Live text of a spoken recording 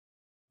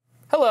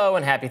Hello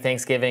and happy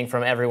Thanksgiving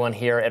from everyone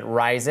here at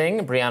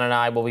Rising. Brianna and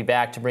I will be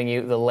back to bring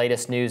you the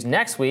latest news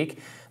next week.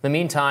 In the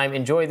meantime,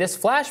 enjoy this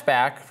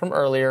flashback from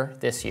earlier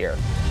this year.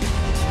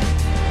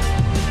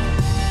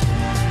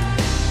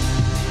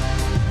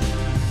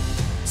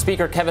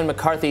 Speaker Kevin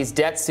McCarthy's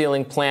debt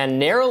ceiling plan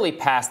narrowly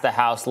passed the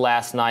House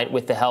last night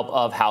with the help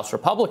of House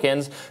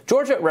Republicans,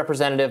 Georgia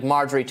Representative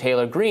Marjorie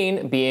Taylor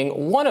Greene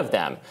being one of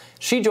them.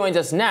 She joins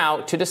us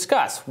now to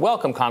discuss.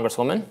 Welcome,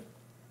 Congresswoman.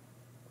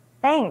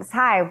 Thanks.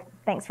 Hi.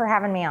 Thanks for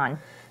having me on.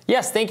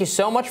 Yes, thank you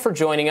so much for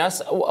joining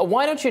us.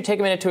 Why don't you take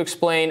a minute to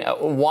explain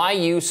why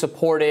you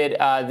supported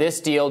this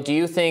deal? Do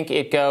you think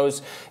it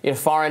goes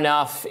far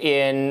enough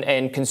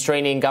in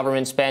constraining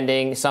government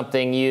spending,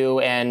 something you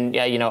and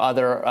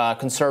other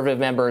conservative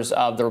members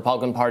of the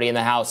Republican Party in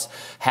the House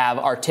have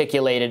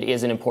articulated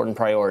is an important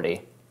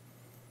priority?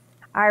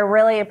 I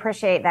really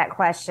appreciate that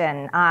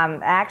question.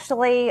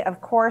 Actually,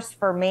 of course,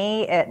 for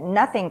me,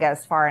 nothing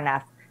goes far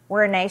enough.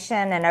 We're a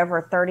nation in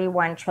over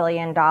 $31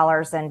 trillion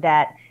in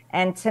debt.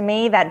 And to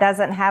me, that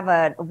doesn't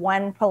have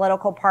one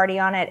political party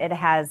on it. It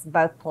has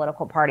both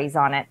political parties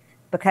on it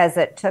because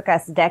it took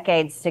us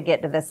decades to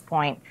get to this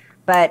point.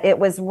 But it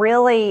was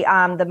really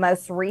the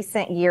most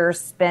recent year's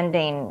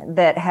spending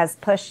that has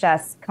pushed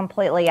us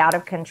completely out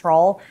of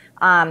control.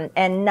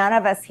 And none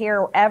of us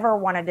here ever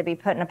wanted to be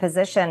put in a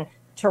position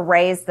to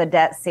raise the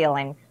debt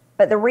ceiling.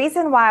 But the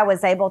reason why I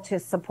was able to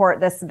support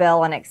this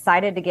bill and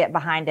excited to get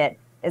behind it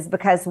is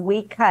because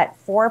we cut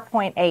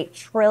 $4.8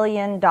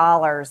 trillion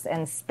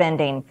in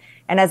spending.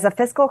 And as a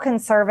fiscal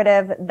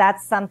conservative,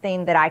 that's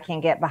something that I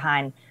can get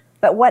behind.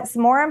 But what's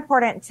more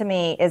important to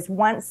me is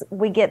once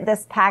we get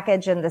this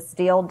package and this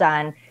deal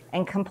done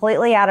and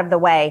completely out of the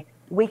way,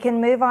 we can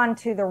move on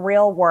to the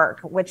real work,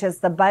 which is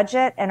the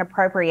budget and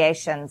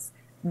appropriations.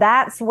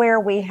 That's where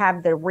we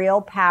have the real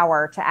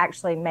power to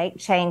actually make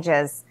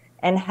changes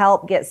and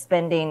help get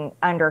spending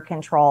under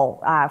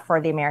control for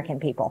the American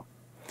people.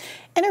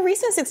 In a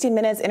recent 60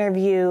 Minutes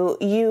interview,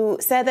 you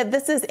said that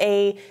this is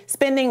a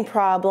spending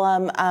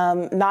problem,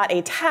 not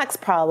a tax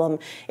problem,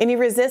 and you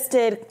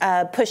resisted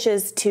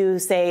pushes to,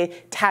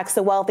 say, tax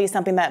the wealthy,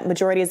 something that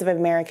majorities of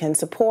Americans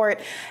support,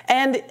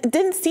 and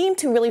didn't seem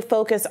to really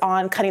focus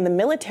on cutting the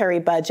military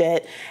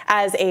budget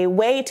as a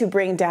way to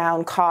bring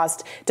down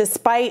cost,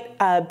 despite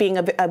being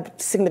a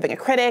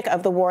significant critic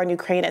of the war in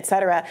Ukraine, et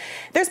cetera.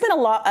 There's been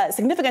a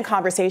significant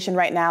conversation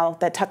right now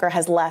that Tucker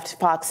has left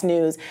Fox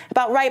News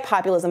about right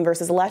populism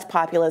versus left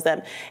populism.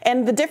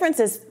 And the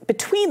differences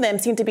between them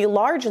seem to be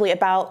largely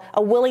about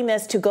a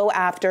willingness to go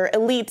after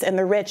elites and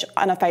the rich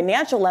on a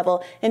financial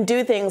level and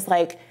do things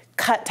like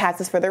cut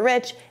taxes for the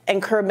rich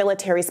and curb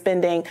military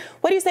spending.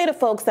 What do you say to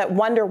folks that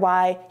wonder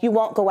why you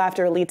won't go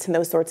after elites in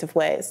those sorts of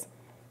ways?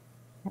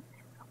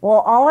 Well,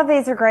 all of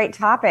these are great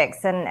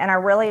topics, and I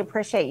really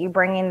appreciate you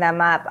bringing them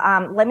up.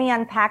 Let me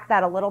unpack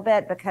that a little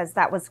bit because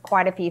that was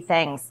quite a few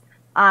things.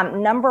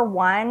 Number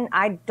one,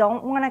 I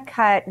don't want to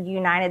cut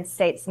United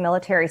States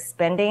military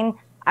spending.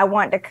 I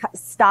want to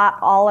stop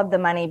all of the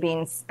money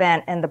being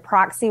spent in the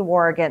proxy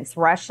war against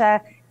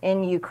Russia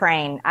in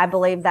Ukraine. I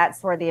believe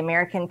that's where the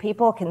American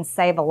people can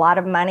save a lot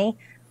of money.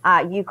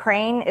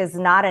 Ukraine is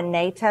not a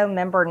NATO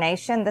member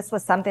nation. This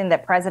was something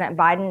that President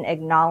Biden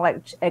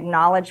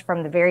acknowledged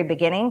from the very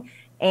beginning.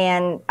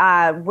 And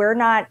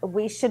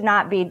we should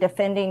not be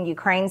defending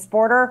Ukraine's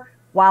border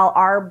while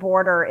our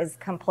border is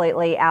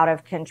completely out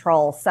of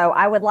control. So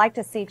I would like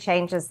to see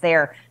changes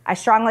there. I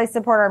strongly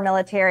support our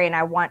military, and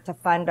I want to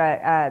fund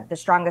the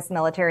strongest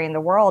military in the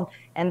world,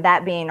 and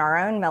that being our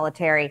own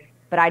military.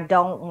 But I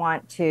don't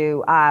want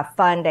to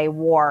fund a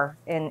war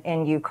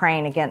in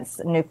Ukraine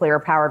against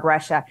nuclear-powered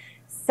Russia.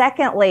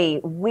 Secondly,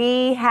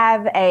 we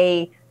have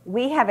a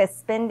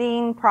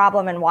spending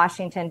problem in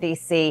Washington,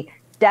 D.C.,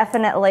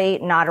 definitely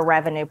not a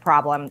revenue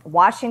problem.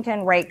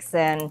 Washington rakes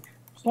in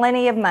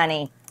plenty of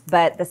money,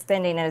 but the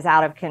spending is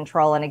out of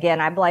control. And again,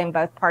 I blame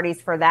both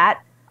parties for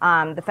that.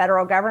 The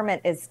federal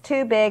government is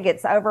too big,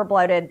 it's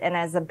overbloated. And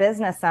as a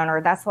business owner,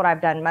 that's what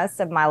I've done most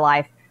of my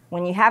life.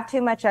 When you have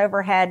too much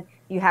overhead,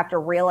 you have to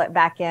reel it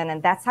back in.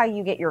 And that's how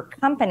you get your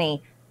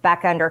company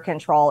back under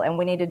control. And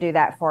we need to do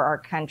that for our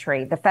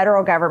country. The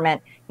federal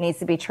government needs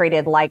to be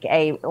treated like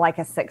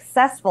a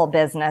successful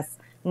business,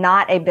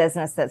 not a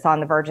business that's on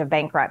the verge of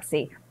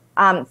bankruptcy.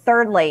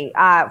 Thirdly,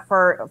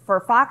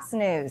 for Fox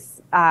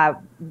News,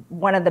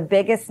 one of the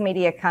biggest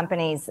media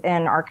companies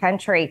in our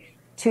country,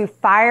 to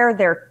fire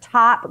their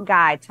top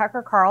guy,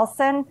 Tucker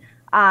Carlson,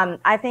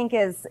 I think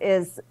is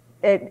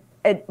a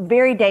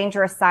very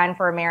dangerous sign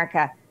for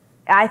America.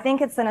 I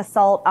think it's an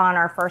assault on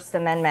our First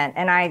Amendment,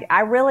 and I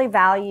really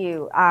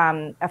value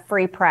a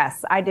free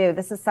press. I do.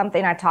 This is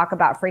something I talk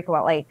about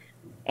frequently.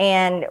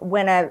 And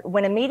when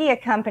a media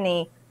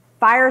company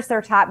fires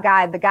their top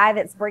guy, the guy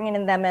that's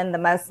bringing them in the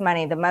most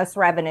money, the most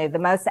revenue, the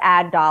most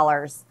ad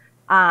dollars,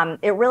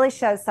 it really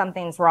shows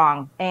something's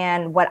wrong.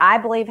 And what I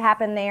believe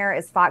happened there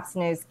is Fox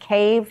News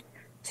caved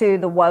to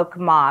the woke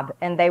mob,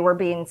 and they were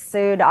being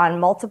sued on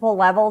multiple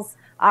levels,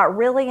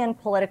 really in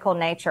political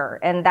nature.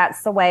 And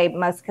that's the way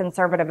most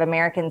conservative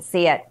Americans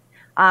see it.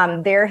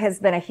 There has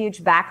been a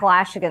huge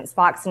backlash against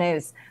Fox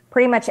News.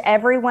 Pretty much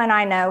everyone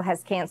I know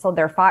has canceled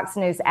their Fox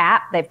News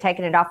app. They've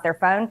taken it off their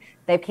phone.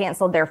 They've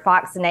canceled their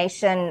Fox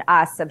Nation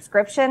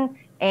subscription,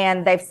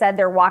 and they've said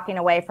they're walking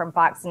away from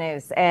Fox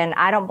News. And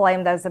I don't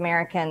blame those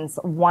Americans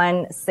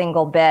one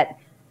single bit.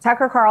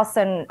 Tucker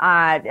Carlson,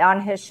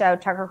 on his show,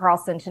 Tucker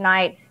Carlson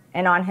Tonight,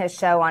 and on his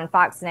show on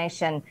Fox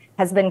Nation,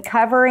 has been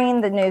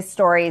covering the news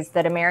stories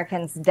that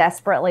Americans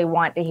desperately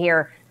want to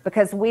hear,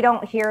 because we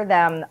don't hear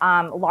them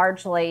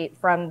largely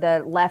from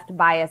the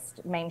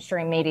left-biased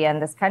mainstream media in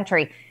this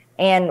country.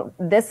 And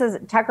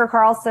Tucker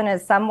Carlson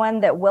is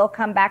someone that will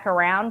come back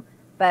around,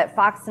 but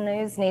Fox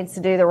News needs to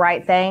do the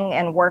right thing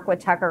and work with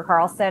Tucker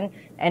Carlson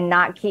and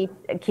not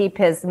keep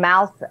his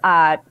mouth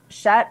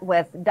shut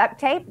with duct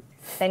tape.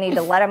 They need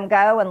to let him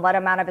go and let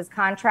him out of his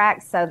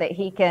contract so that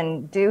he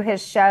can do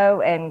his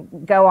show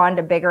and go on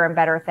to bigger and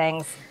better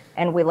things.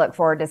 And we look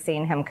forward to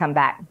seeing him come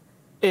back.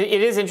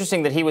 It is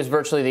interesting that he was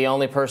virtually the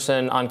only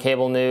person on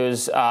cable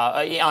news,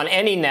 on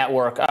any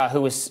network, who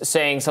was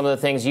saying some of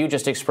the things you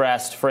just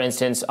expressed, for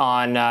instance,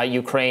 on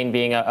Ukraine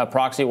being a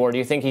proxy war. Do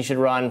you think he should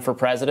run for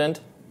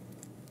president?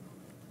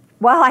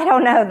 Well, I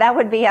don't know. That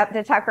would be up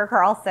to Tucker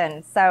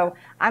Carlson. So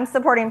I'm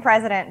supporting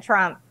President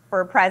Trump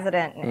for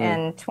president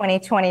in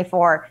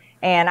 2024.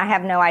 And I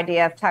have no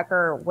idea if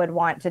Tucker would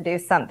want to do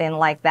something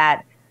like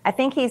that. I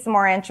think he's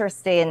more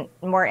interested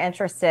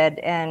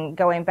in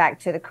going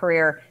back to the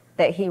career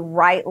that he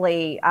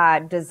rightly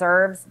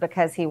deserves,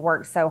 because he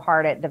worked so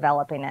hard at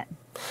developing it.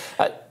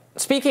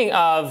 Speaking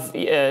of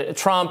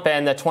Trump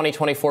and the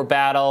 2024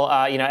 battle,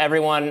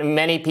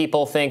 many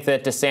people think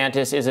that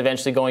DeSantis is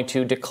eventually going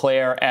to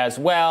declare as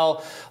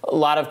well. A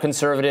lot of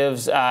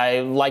conservatives,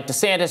 like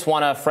DeSantis,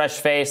 want a fresh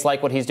face,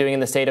 like what he's doing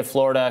in the state of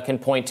Florida, can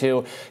point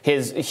to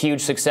his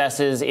huge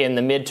successes in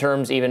the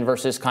midterms, even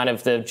versus kind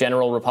of the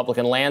general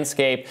Republican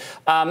landscape.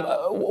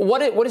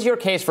 What is your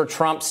case for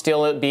Trump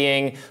still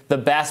being the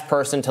best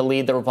person to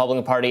lead the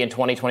Republican Party in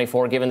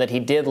 2024, given that he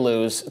did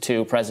lose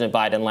to President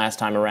Biden last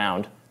time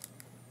around?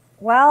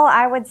 Well,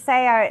 I would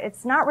say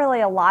it's not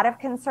really a lot of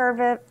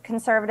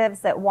conservatives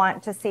that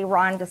want to see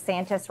Ron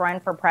DeSantis run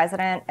for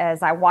president.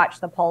 As I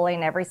watch the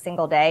polling every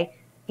single day,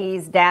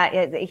 he's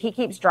down. He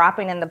keeps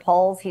dropping in the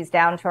polls. He's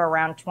down to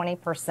around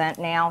 20%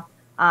 now,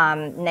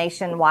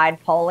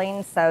 nationwide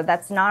polling. So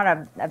that's not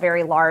a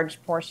very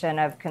large portion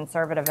of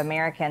conservative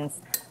Americans.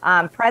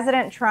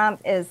 President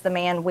Trump is the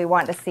man we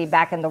want to see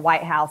back in the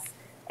White House.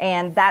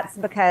 And that's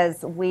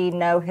because we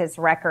know his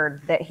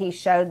record that he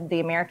showed the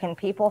American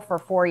people for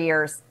 4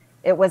 years.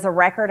 It was a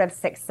record of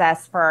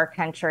success for our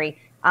country.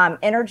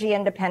 Energy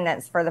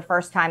independence for the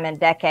first time in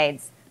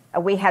decades.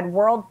 We had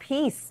world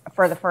peace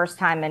for the first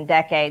time in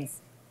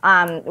decades.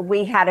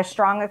 We had a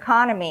strong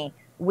economy.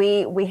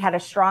 We had a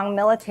strong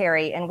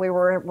military, and we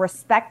were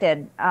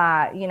respected,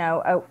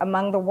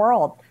 among the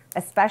world,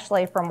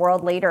 especially from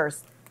world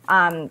leaders.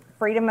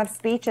 Freedom of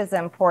speech is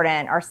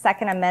important. Our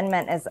Second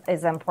Amendment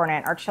is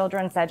important. Our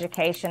children's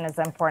education is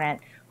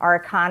important. Our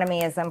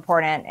economy is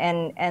important,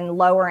 and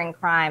lowering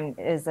crime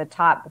is a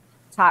top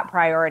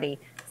priority.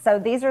 So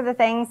these are the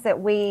things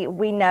that we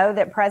know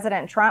that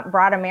President Trump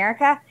brought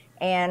America,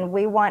 and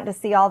we want to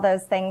see all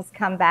those things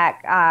come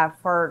back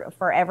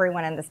for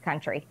everyone in this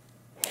country.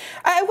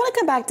 I want to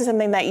come back to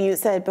something that you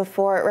said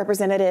before,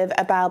 Representative,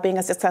 about being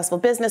a successful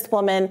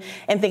businesswoman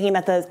and thinking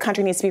that the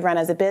country needs to be run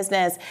as a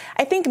business.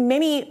 I think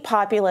many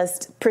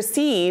populists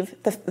perceive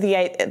that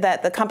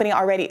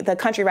the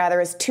country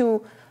is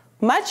too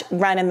much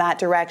run in that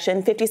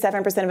direction.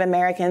 57% of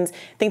Americans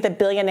think that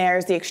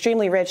billionaires, the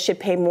extremely rich, should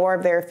pay more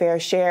of their fair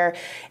share.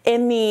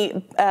 In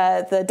the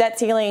debt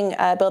ceiling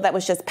bill that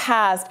was just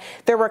passed,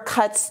 there were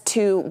cuts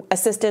to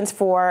assistance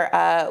for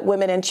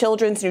women and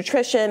children's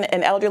nutrition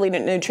and elderly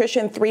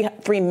nutrition,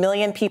 3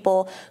 million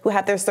people who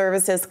have their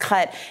services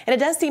cut. And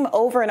it does seem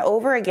over and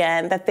over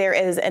again that there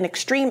is an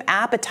extreme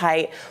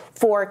appetite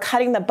for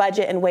cutting the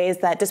budget in ways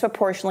that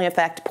disproportionately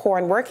affect poor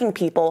and working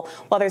people,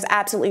 while there's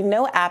absolutely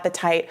no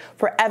appetite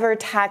for ever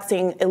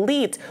taxing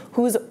elites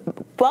whose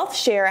wealth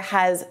share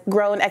has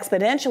grown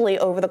exponentially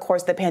over the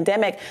course of the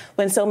pandemic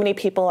when so many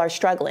people are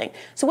struggling.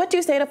 So what do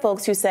you say to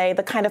folks who say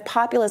the kind of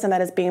populism that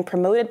is being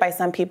promoted by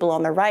some people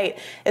on the right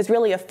is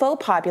really a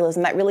faux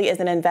populism that really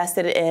isn't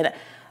invested in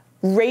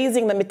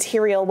raising the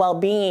material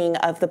well-being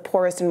of the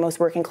poorest and most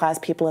working class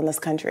people in this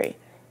country?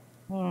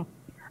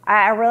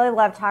 I really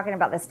love talking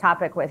about this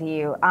topic with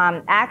you.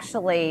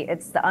 Actually,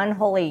 it's the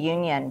unholy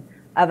union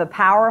of a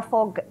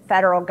powerful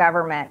federal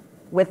government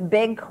with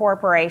big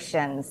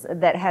corporations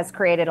that has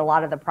created a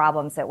lot of the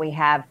problems that we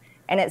have.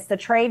 And it's the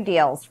trade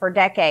deals for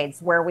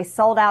decades where we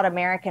sold out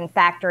American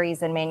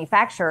factories and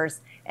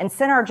manufacturers and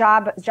sent our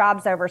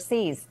jobs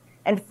overseas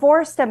and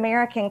forced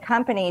American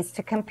companies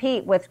to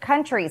compete with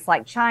countries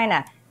like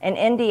China and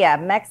India,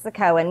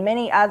 Mexico, and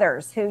many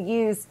others who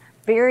use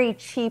very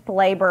cheap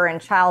labor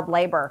and child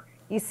labor.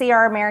 You see,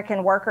 our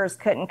American workers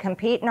couldn't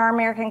compete, and our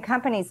American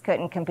companies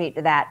couldn't compete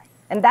to that.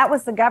 And that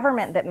was the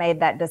government that made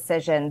that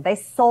decision. They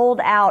sold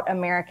out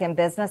American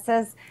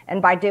businesses.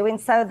 And by doing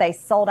so, they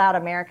sold out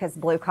America's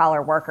blue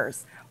collar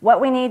workers.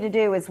 What we need to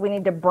do is we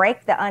need to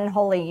break the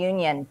unholy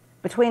union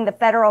between the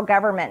federal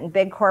government and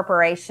big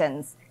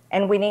corporations.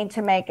 And we need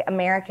to make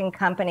American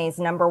companies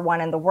number one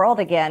in the world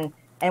again.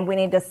 And we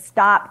need to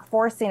stop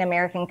forcing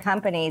American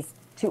companies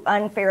to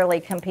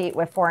unfairly compete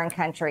with foreign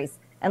countries.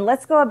 And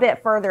let's go a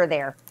bit further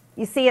there.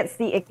 You see, it's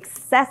the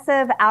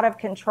excessive, out of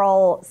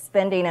control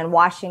spending in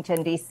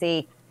Washington,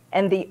 D.C.,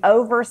 and the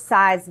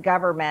oversized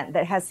government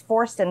that has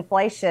forced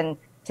inflation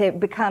to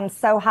become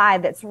so high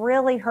that's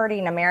really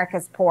hurting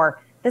America's poor.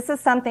 This is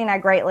something I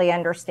greatly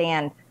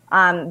understand.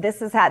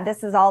 This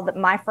is all that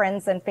my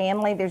friends and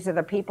family, these are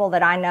the people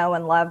that I know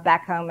and love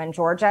back home in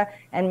Georgia,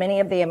 and many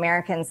of the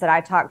Americans that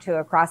I talk to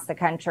across the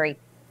country.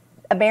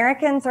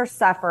 Americans are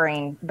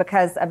suffering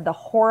because of the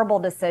horrible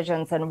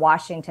decisions in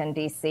Washington,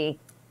 D.C.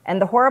 And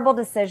the horrible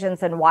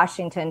decisions in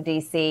Washington,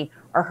 D.C.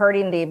 are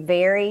hurting the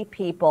very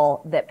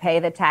people that pay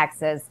the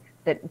taxes,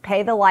 that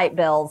pay the light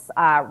bills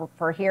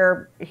for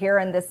here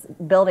in this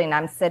building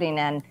I'm sitting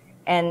in.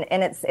 And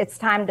it's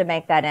time to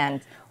make that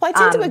end. Well, I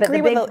tend to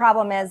agree but the big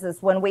problem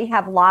is when we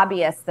have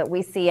lobbyists that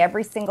we see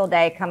every single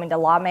day coming to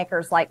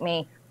lawmakers like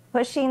me,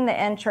 pushing the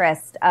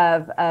interest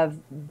of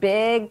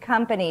big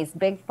companies,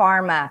 big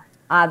pharma,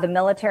 the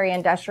military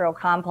industrial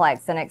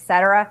complex, and et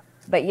cetera.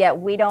 But yet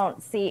we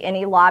don't see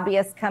any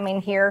lobbyists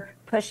coming here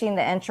pushing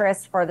the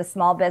interest for the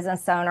small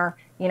business owner,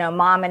 you know,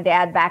 mom and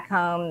dad back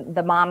home,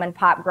 the mom and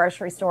pop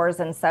grocery stores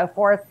and so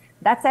forth.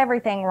 That's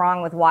everything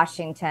wrong with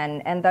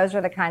Washington. And those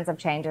are the kinds of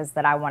changes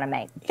that I want to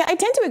make. Yeah, I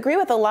tend to agree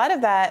with a lot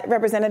of that,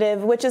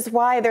 Representative, which is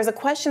why there's a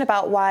question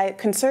about why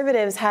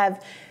conservatives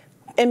have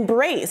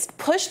embraced,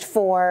 pushed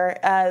for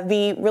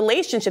the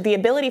relationship, the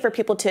ability for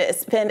people to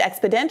spend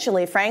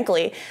exponentially,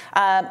 frankly,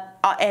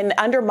 and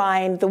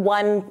undermine the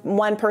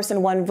one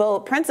person, one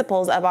vote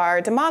principles of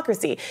our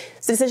democracy.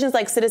 So decisions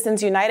like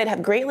Citizens United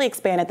have greatly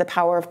expanded the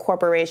power of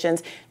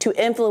corporations to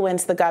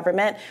influence the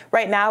government.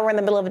 Right now, we're in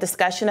the middle of a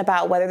discussion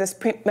about whether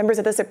members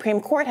of the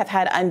Supreme Court have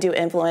had undue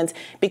influence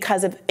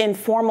because of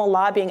informal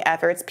lobbying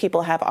efforts,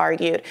 people have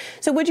argued.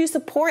 So would you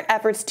support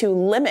efforts to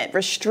limit,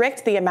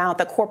 restrict the amount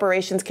that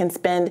corporations can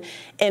spend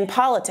in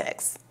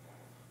politics?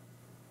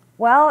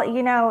 Well,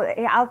 you know,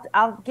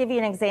 I'll give you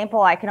an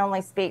example. I can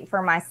only speak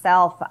for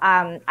myself.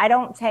 I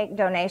don't take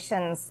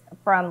donations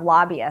from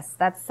lobbyists.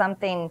 That's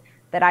something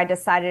that I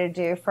decided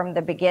to do from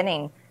the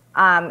beginning.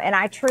 And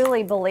I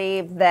truly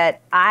believe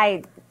that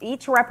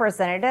each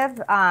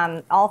representative,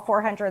 all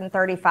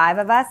 435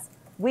 of us,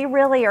 we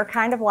really are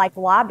kind of like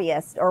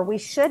lobbyists, or we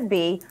should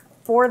be,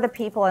 for the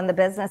people and the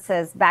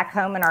businesses back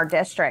home in our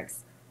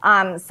districts.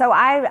 So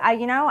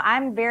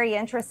I'm very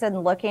interested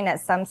in looking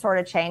at some sort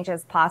of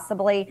changes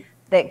possibly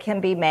that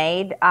can be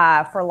made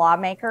for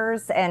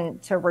lawmakers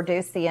and to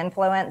reduce the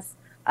influence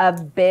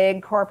of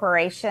big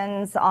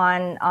corporations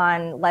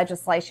on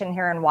legislation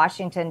here in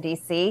Washington,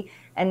 D.C.,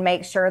 and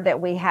make sure that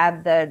we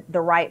have the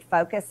right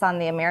focus on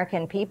the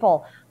American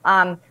people.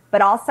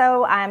 But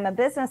also, I'm a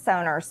business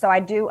owner, so I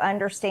do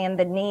understand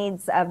the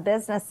needs of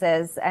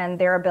businesses and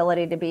their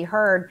ability to be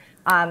heard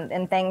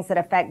in things that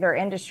affect their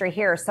industry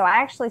here. So I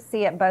actually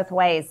see it both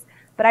ways.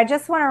 But I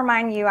just want to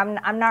remind you,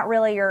 I'm not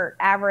really your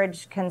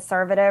average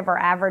conservative or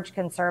average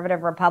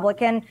conservative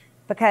Republican,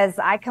 because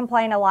I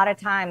complain a lot of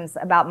times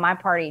about my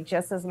party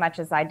just as much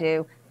as I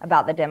do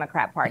about the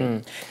Democrat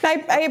Party.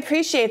 I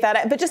appreciate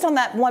that. But just on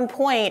that one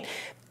point,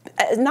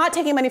 not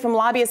taking money from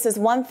lobbyists is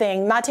one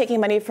thing. Not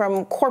taking money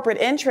from corporate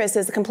interests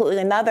is completely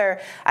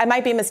another. I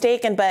might be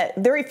mistaken, but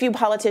very few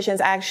politicians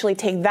actually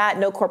take that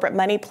no corporate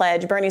money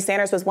pledge. Bernie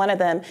Sanders was one of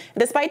them. And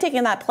despite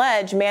taking that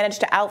pledge,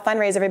 managed to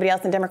out-fundraise everybody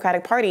else in the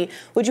Democratic Party.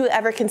 Would you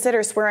ever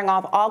consider swearing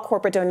off all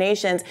corporate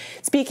donations,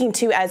 speaking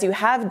to, as you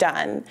have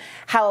done,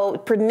 how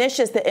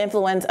pernicious the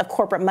influence of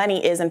corporate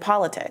money is in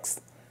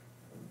politics?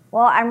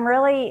 Well, I'm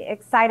really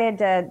excited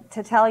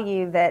to tell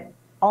you that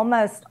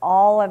almost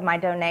all of my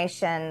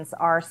donations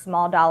are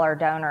small dollar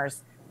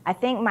donors. I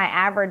think my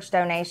average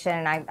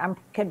donation, I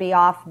could be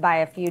off by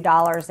a few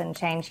dollars and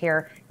change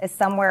here, is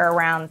somewhere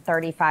around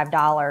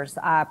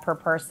 $35 per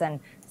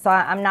person. So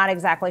I'm not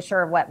exactly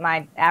sure what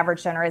my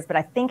average donor is, but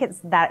I think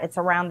it's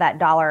around that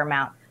dollar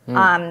amount.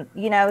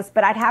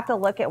 But I'd have to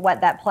look at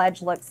what that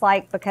pledge looks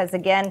like, because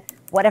again,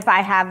 what if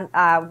I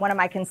have one of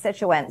my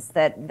constituents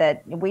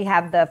that we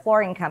have the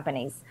flooring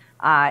companies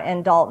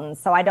in Dalton.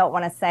 So I don't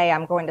want to say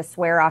I'm going to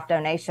swear off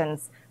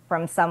donations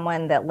from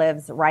someone that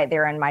lives right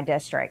there in my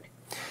district.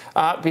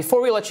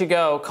 Before we let you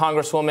go,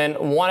 Congresswoman,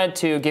 wanted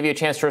to give you a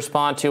chance to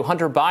respond to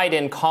Hunter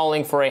Biden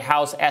calling for a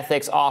House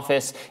Ethics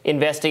Office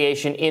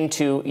investigation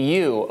into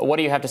you. What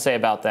do you have to say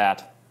about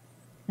that?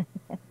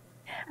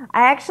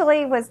 I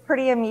actually was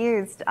pretty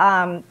amused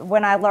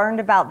when I learned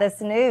about this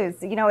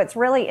news. You know, it's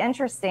really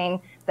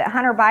interesting that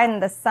Hunter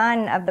Biden, the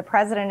son of the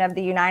President of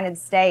the United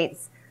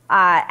States,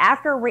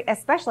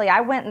 especially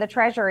I went in the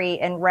Treasury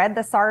and read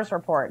the SARS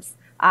reports.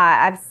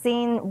 I've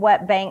seen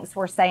what banks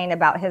were saying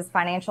about his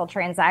financial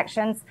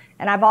transactions,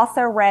 and I've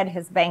also read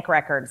his bank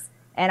records.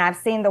 And I've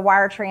seen the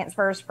wire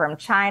transfers from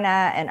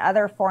China and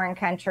other foreign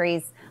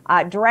countries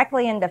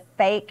directly into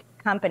fake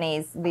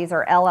companies. These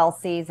are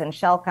LLCs and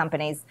shell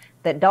companies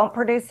that don't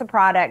produce a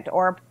product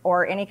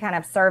or any kind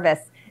of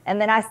service.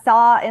 And then I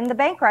saw in the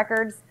bank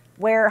records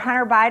where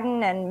Hunter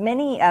Biden and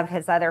many of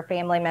his other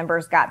family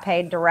members got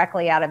paid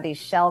directly out of these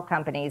shell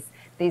companies,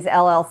 these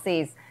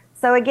LLCs.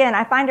 So again,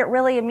 I find it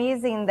really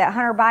amusing that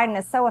Hunter Biden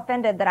is so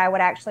offended that I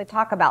would actually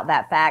talk about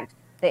that fact,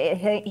 that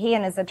he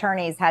and his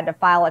attorneys had to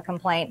file a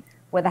complaint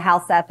with the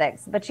House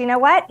Ethics. But you know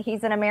what?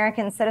 He's an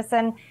American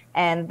citizen,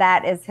 and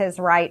that is his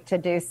right to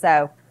do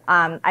so.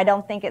 I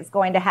don't think it's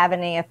going to have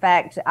any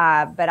effect,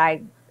 but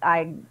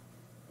I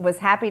was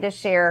happy to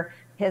share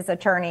his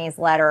attorney's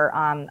letter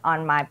on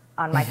my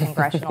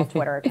congressional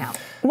Twitter account.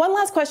 One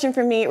last question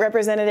from me,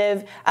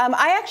 Representative.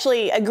 I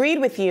actually agreed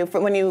with you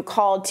when you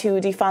called to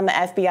defund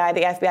the FBI.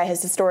 The FBI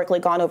has historically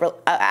gone over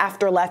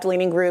after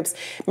left-leaning groups,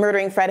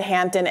 murdering Fred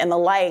Hampton and the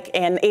like,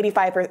 and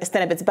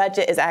 85% of its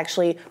budget is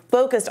actually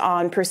focused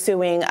on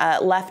pursuing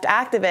left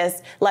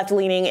activists,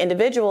 left-leaning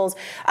individuals.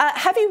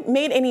 Have you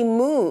made any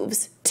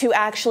moves to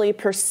actually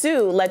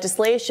pursue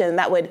legislation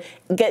that would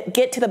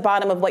get to the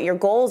bottom of what your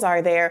goals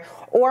are there?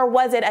 Or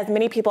was it, as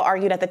many people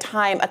argued at the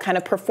time, a kind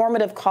of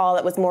performative call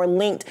that was more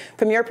linked,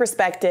 from your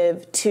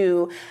perspective,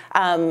 to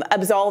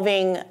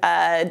absolving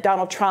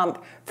Donald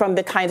Trump from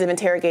the kinds of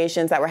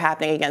interrogations that were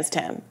happening against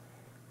him?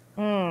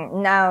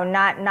 No,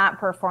 not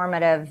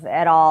performative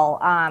at all.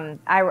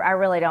 I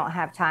really don't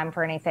have time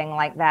for anything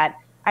like that.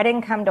 I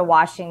didn't come to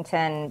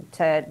Washington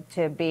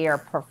to be a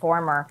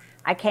performer.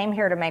 I came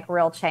here to make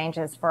real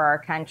changes for our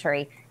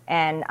country,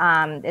 and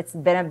it's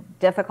been a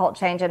difficult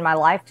change in my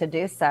life to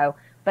do so.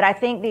 But I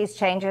think these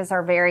changes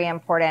are very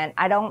important.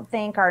 I don't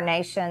think our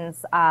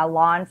nation's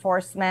law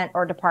enforcement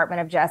or Department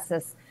of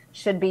Justice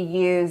should be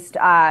used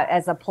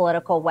as a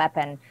political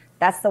weapon.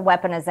 That's the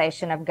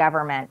weaponization of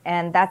government.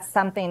 And that's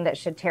something that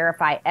should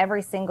terrify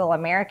every single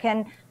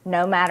American,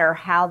 no matter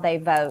how they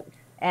vote.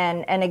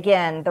 And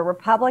again, the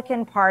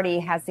Republican Party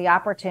has the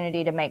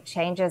opportunity to make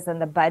changes in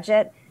the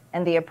budget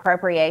and the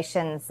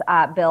appropriations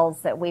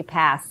bills that we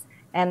pass.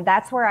 And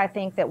that's where I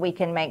think that we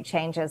can make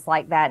changes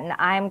like that. And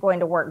I'm going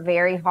to work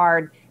very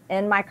hard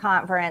in my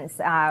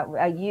conference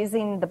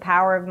using the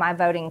power of my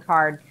voting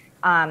card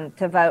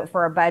to vote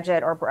for a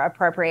budget or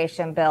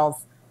appropriation bills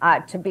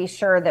to be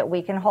sure that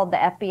we can hold the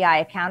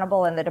FBI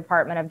accountable and the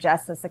Department of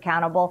Justice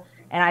accountable.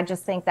 And I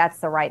just think that's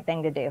the right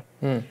thing to do.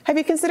 Have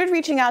you considered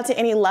reaching out to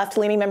any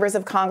left-leaning members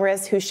of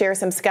Congress who share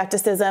some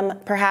skepticism,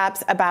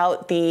 perhaps,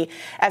 about the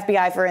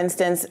FBI, for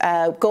instance,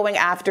 going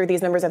after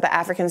these members of the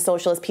African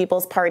Socialist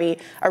People's Party,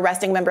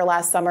 arresting a member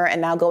last summer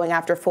and now going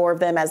after 4 of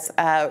them as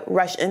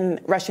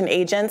Russian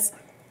agents?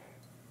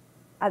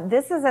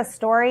 This is a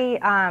story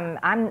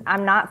I'm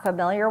not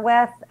familiar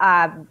with.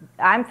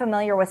 I'm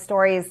familiar with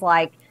stories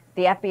like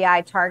the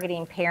FBI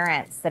targeting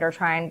parents that are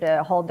trying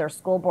to hold their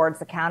school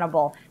boards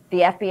accountable,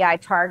 the FBI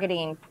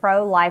targeting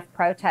pro-life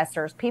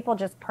protesters, people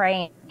just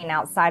praying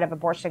outside of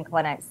abortion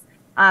clinics.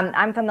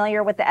 I'm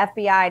familiar with the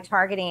FBI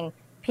targeting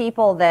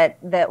people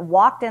that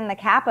walked in the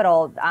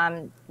Capitol.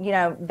 You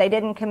know, they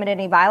didn't commit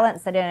any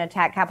violence. They didn't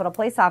attack Capitol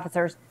police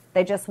officers.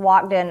 They just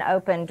walked in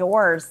open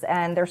doors,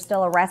 and they're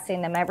still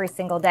arresting them every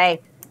single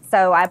day.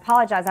 So I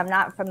apologize. I'm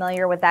not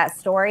familiar with that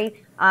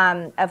story.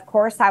 Of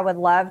course, I would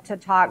love to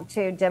talk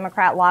to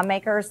Democrat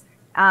lawmakers,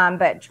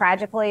 but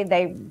tragically,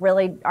 they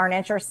really aren't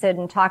interested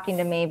in talking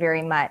to me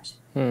very much.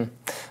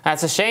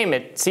 That's a shame.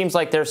 It seems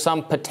like there's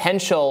some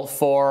potential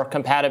for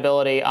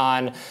compatibility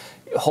on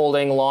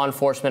holding law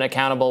enforcement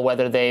accountable,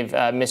 whether they've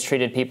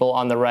mistreated people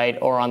on the right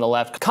or on the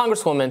left.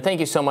 Congresswoman, thank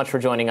you so much for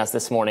joining us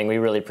this morning. We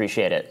really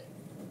appreciate it.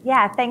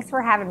 Yeah, thanks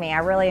for having me. I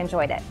really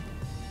enjoyed it.